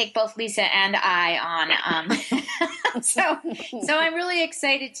take both Lisa and I on. So I'm really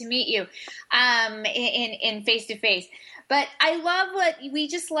excited to meet you in face to face. But I love what we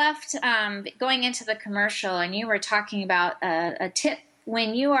just left going into the commercial, and you were talking about a tip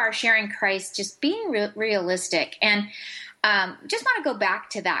when you are sharing Christ, just being realistic, and just want to go back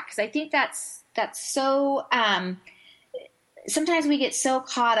to that because I think that's so. Sometimes we get so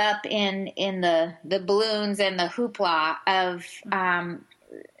caught up in the balloons and the hoopla of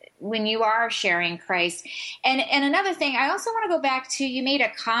when you are sharing Christ. And another thing, I also want to go back to, you made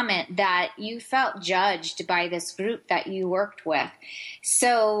a comment that you felt judged by this group that you worked with.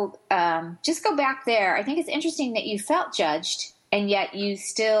 So just go back there. I think it's interesting that you felt judged, and yet you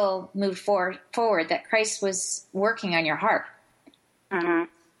still moved forward, that Christ was working on your heart. Mm-hmm.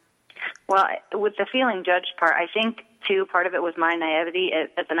 Well, with the feeling judged part, I think, too, part of it was my naivety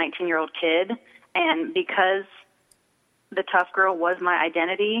as a 19-year-old kid. And because the tough girl was my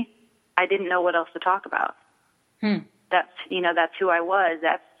identity, I didn't know what else to talk about. That's who I was.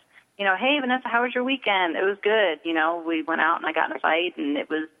 That's, hey, Vanessa, how was your weekend? It was good. We went out and I got in a fight, and it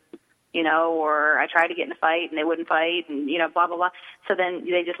was, or I tried to get in a fight and they wouldn't fight, and, blah, blah, blah. So then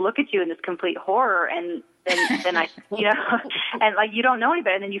they just look at you in this complete horror, and then I, and like you don't know any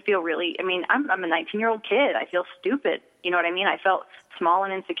better, and then you feel really, I'm a 19-year-old kid. I feel stupid. You know what I mean? I felt small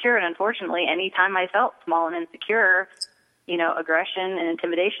and insecure, and unfortunately, anytime I felt small and insecure, aggression and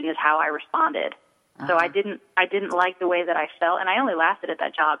intimidation is how I responded. Uh-huh. So I didn't like the way that I felt, and I only lasted at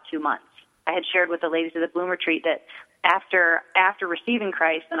that job 2 months. I had shared with the ladies of the Bloom Retreat that after receiving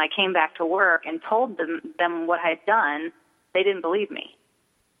Christ, and I came back to work and told them what I had done, they didn't believe me.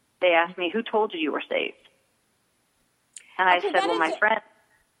 They asked me, "Who told you were saved?" And I said, "Well, my friend."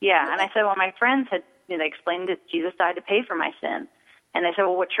 Yeah, and I said, "Well, my friends had." They explained that Jesus died to pay for my sin, and they said,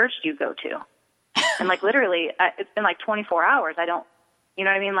 "Well, what church do you go to?" And like literally, it's been like 24 hours. I don't, you know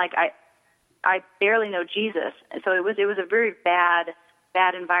what I mean? Like I barely know Jesus, and so it was a very bad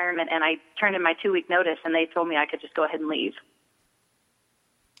environment. And I turned in my 2-week notice, and they told me I could just go ahead and leave.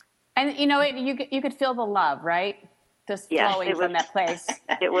 And you could feel the love, right? Just flowing from that place.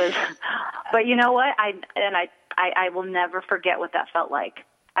 It was, but you know what? I will never forget what that felt like.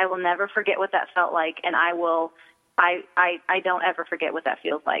 I will never forget what that felt like, and I don't ever forget what that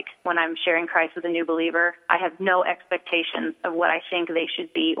feels like when I'm sharing Christ with a new believer. I have no expectations of what I think they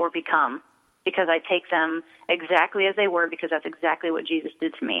should be or become, because I take them exactly as they were, because that's exactly what Jesus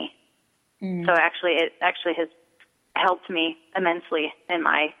did to me. Mm. So it actually has helped me immensely in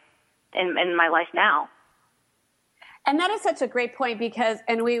my life now. And that is such a great point, because,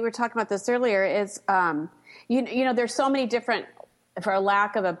 and we were talking about this earlier, is, there's so many different, for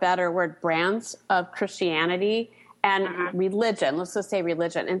lack of a better word, brands of Christianity and religion. Let's just say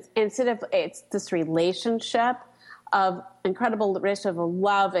religion. And instead of, it's this relationship of incredible relationship of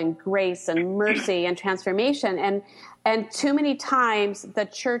love and grace and mercy and transformation. And too many times the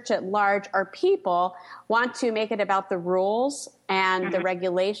church at large, or people, want to make it about the rules and the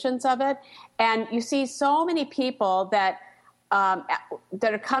regulations of it. And you see so many people that are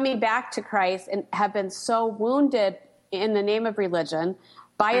coming back to Christ and have been so wounded in the name of religion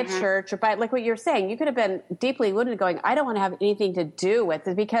by a church, or by, like what you're saying, you could have been deeply wounded going, I don't want to have anything to do with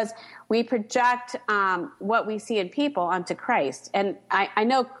it, because we project what we see in people onto Christ. And I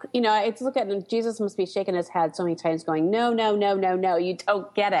know, it's look at, Jesus must be shaking his head so many times going, no, you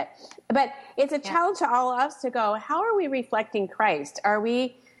don't get it. But it's a challenge to all of us to go, how are we reflecting Christ? Are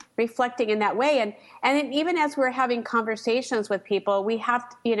we reflecting in that way. And then even as we're having conversations with people, we have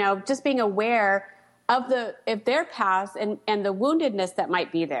to, just being aware of their past and the woundedness that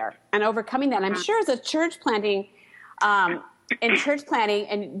might be there and overcoming that. And I'm sure as a church planting, in church planting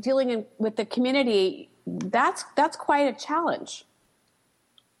and dealing with the community, that's quite a challenge.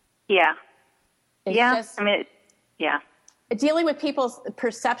 Yeah. It's dealing with people's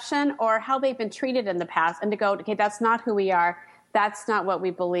perception or how they've been treated in the past, and to go, okay, that's not who we are. That's not what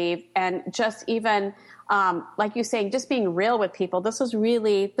we believe. And just even, like you saying, just being real with people. This is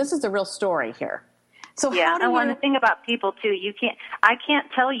the real story here. So how do you... And the thing about people too, I can't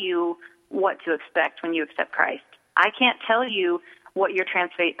tell you what to expect when you accept Christ. I can't tell you what your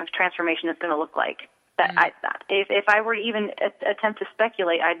transformation is going to look like. If I were to even attempt to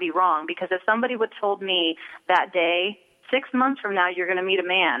speculate, I'd be wrong, because if somebody would have told me that day, 6 months from now, you're going to meet a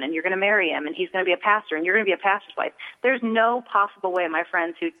man and you're going to marry him and he's going to be a pastor and you're going to be a pastor's wife, there's no possible way my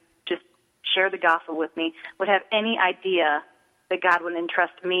friends who just share the gospel with me would have any idea that God would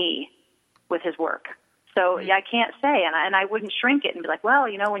entrust me with his work. So I can't say, and I wouldn't shrink it and be like, well,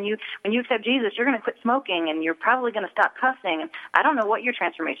 when you accept Jesus, you're going to quit smoking and you're probably going to stop cussing. And I don't know what your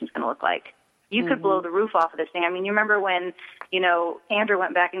transformation is going to look like. You could blow the roof off of this thing. I mean, you remember when, Andrew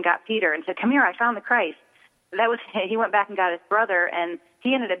went back and got Peter and said, come here, I found the Christ. He went back and got his brother, and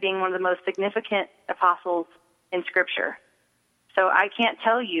he ended up being one of the most significant apostles in Scripture. So I can't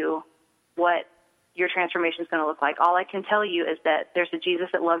tell you what your transformation is going to look like. All I can tell you is that there's a Jesus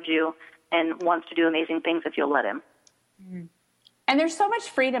that loved you and wants to do amazing things if you'll let him. Mm-hmm. And there's so much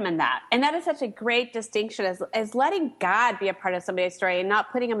freedom in that. And that is such a great distinction as letting God be a part of somebody's story and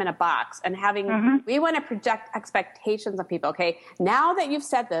not putting them in a box and having, we want to project expectations on people. Okay, now that you've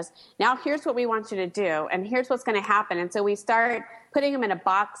said this, now here's what we want you to do and here's what's going to happen. And so we start putting them in a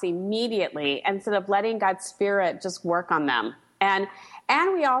box immediately instead of letting God's Spirit just work on them. And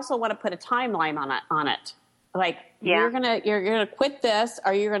we also want to put a timeline on it. Like, you're going to quit this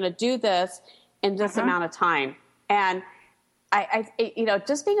or you're going to do this in this amount of time. And I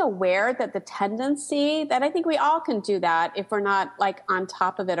just being aware that the tendency that I think we all can do that if we're not like on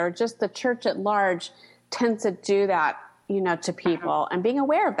top of it, or just the church at large tends to do that, to people, and being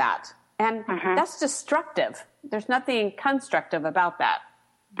aware of that. And that's destructive. There's nothing constructive about that.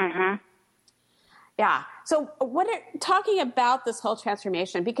 Yeah. So talking about this whole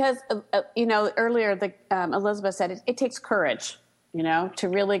transformation, because, earlier Elisabeth said it takes courage, to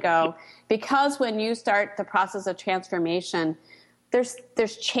really go, because when you start the process of transformation,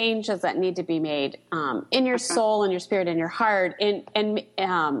 there's changes that need to be made in your soul, in your spirit, in your heart, in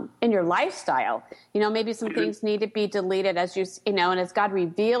your lifestyle. Maybe some things need to be deleted as and as God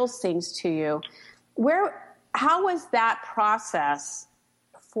reveals things to you. How was that process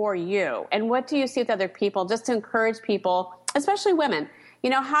for you? And what do you see with other people, just to encourage people, especially women?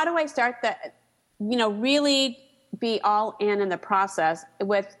 How do I start that, really be all in the process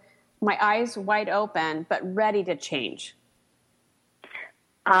with my eyes wide open, but ready to change?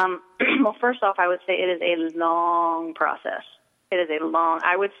 Well, first off, I would say it is a long process. It is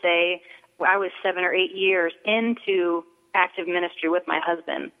I would say I was 7 or 8 years into active ministry with my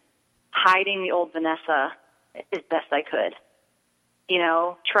husband, hiding the old Vanessa as best I could,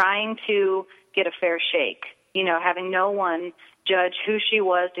 trying to get a fair shake, having no one judge who she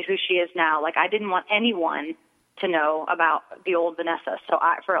was to who she is now. Like, I didn't want anyone to know about the old Vanessa. So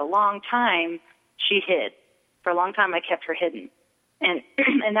for a long time, she hid. For a long time, I kept her hidden. And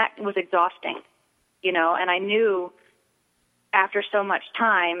that was exhausting, and I knew after so much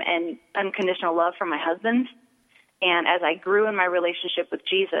time and unconditional love from my husband, and as I grew in my relationship with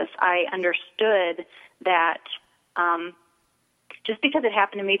Jesus, I understood that just because it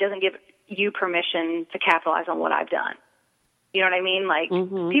happened to me doesn't give you permission to capitalize on what I've done. You know what I mean? Like,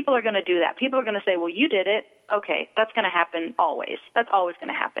 people are going to do that. People are going to say, well, you did it. Okay, that's going to happen always. That's always going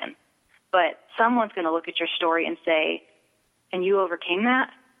to happen. But someone's going to look at your story and say, and you overcame that,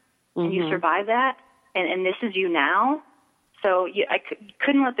 and you survived that, and this is you now. So I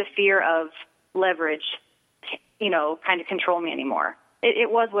couldn't let the fear of leverage, kind of control me anymore. It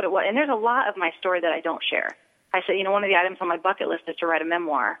was what it was. And there's a lot of my story that I don't share. I said, one of the items on my bucket list is to write a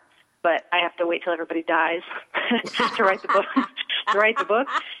memoir, but I have to wait till everybody dies to write the book.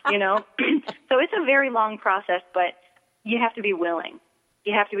 So it's a very long process, but you have to be willing.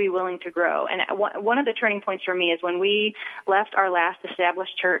 You have to be willing to grow. And one of the turning points for me is when we left our last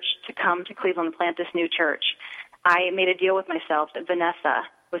established church to come to Cleveland and plant this new church, I made a deal with myself that Vanessa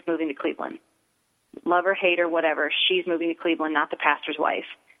was moving to Cleveland. Love her, hate her, whatever, she's moving to Cleveland, not the pastor's wife.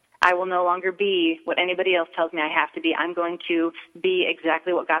 I will no longer be what anybody else tells me I have to be. I'm going to be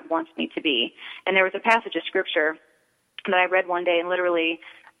exactly what God wants me to be. And there was a passage of Scripture that I read one day, and literally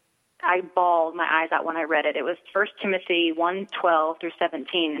I bawled my eyes out when I read it. It was 1 Timothy 1:12 through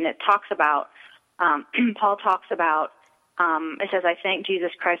 17, and it talks about, Paul talks about, it says, I thank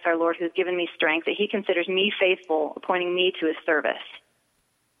Jesus Christ our Lord who has given me strength, that he considers me faithful, appointing me to his service.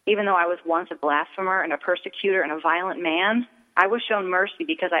 Even though I was once a blasphemer and a persecutor and a violent man, I was shown mercy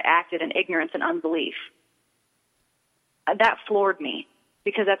because I acted in ignorance and unbelief. That floored me,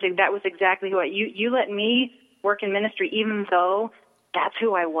 because that was exactly who you let me work in ministry even though that's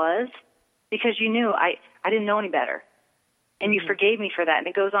who I was, because you knew I didn't know any better. And you forgave me for that. And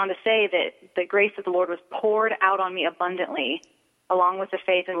it goes on to say that the grace of the Lord was poured out on me abundantly, along with the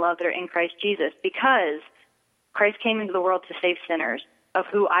faith and love that are in Christ Jesus, because Christ came into the world to save sinners, of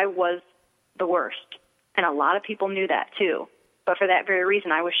who I was the worst. And a lot of people knew that too. But for that very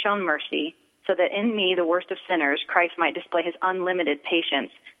reason, I was shown mercy, so that in me, the worst of sinners, Christ might display his unlimited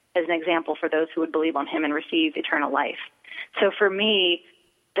patience as an example for those who would believe on him and receive eternal life. So for me,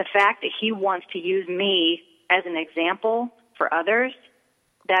 the fact that he wants to use me as an example for others,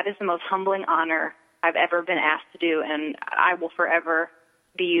 that is the most humbling honor I've ever been asked to do, and I will forever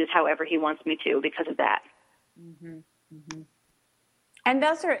be used however he wants me to because of that. Mm-hmm. Mm-hmm. And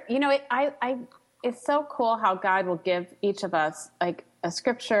those are, it's so cool how God will give each of us like a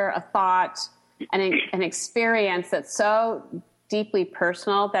scripture, a thought, an experience that's so deeply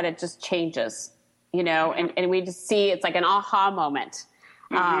personal that it just changes, and we just see it's like an aha moment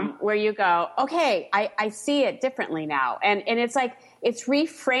where you go, okay, I see it differently now. And it's like, it's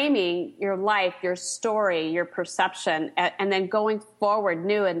reframing your life, your story, your perception, and then going forward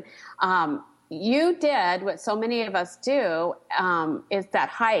new. And you did what so many of us do, is that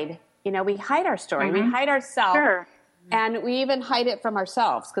hide. We hide our story. We hide ourselves. Sure. And we even hide it from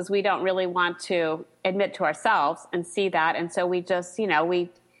ourselves because we don't really want to admit to ourselves and see that. And so we just,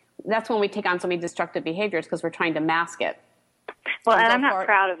 that's when we take on so many destructive behaviors because we're trying to mask it. Well, and I'm not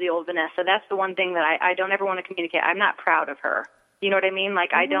proud of the old Vanessa. That's the one thing that I don't ever want to communicate. I'm not proud of her. You know what I mean?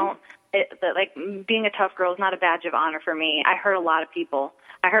 Like, I don't, being a tough girl is not a badge of honor for me. I hurt a lot of people.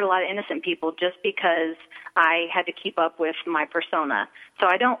 I hurt a lot of innocent people just because I had to keep up with my persona. So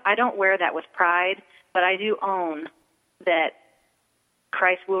I don't wear that with pride, but I do own that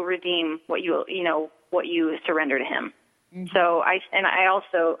Christ will redeem what you surrender to him. Mm-hmm. So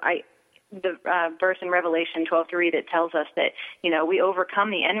the verse in Revelation 12:3 that tells us that, we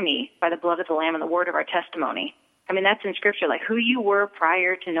overcome the enemy by the blood of the Lamb and the word of our testimony. I mean, that's in Scripture. Like, who you were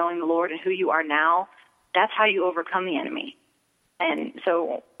prior to knowing the Lord and who you are now, that's how you overcome the enemy. And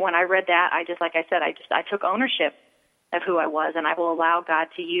so when I read that, I took ownership of who I was, and I will allow God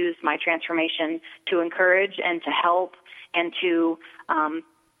to use my transformation to encourage and to help and to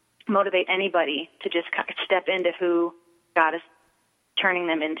motivate anybody to just step into who God is turning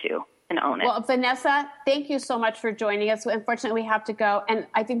them into and own it. Well, Vanessa, thank you so much for joining us. Unfortunately, we have to go. And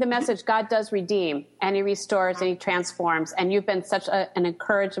I think the message, God does redeem, and he restores, and he transforms. And you've been such an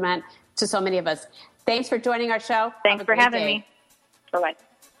encouragement to so many of us. Thanks for joining our show. Thanks for having me. Bye-bye.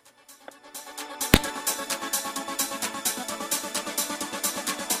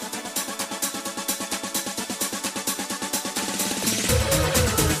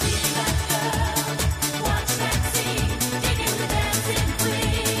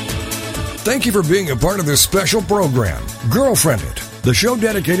 Thank you for being a part of this special program, Girlfriendit, the show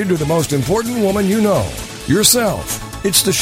dedicated to the most important woman you know, yourself. It's the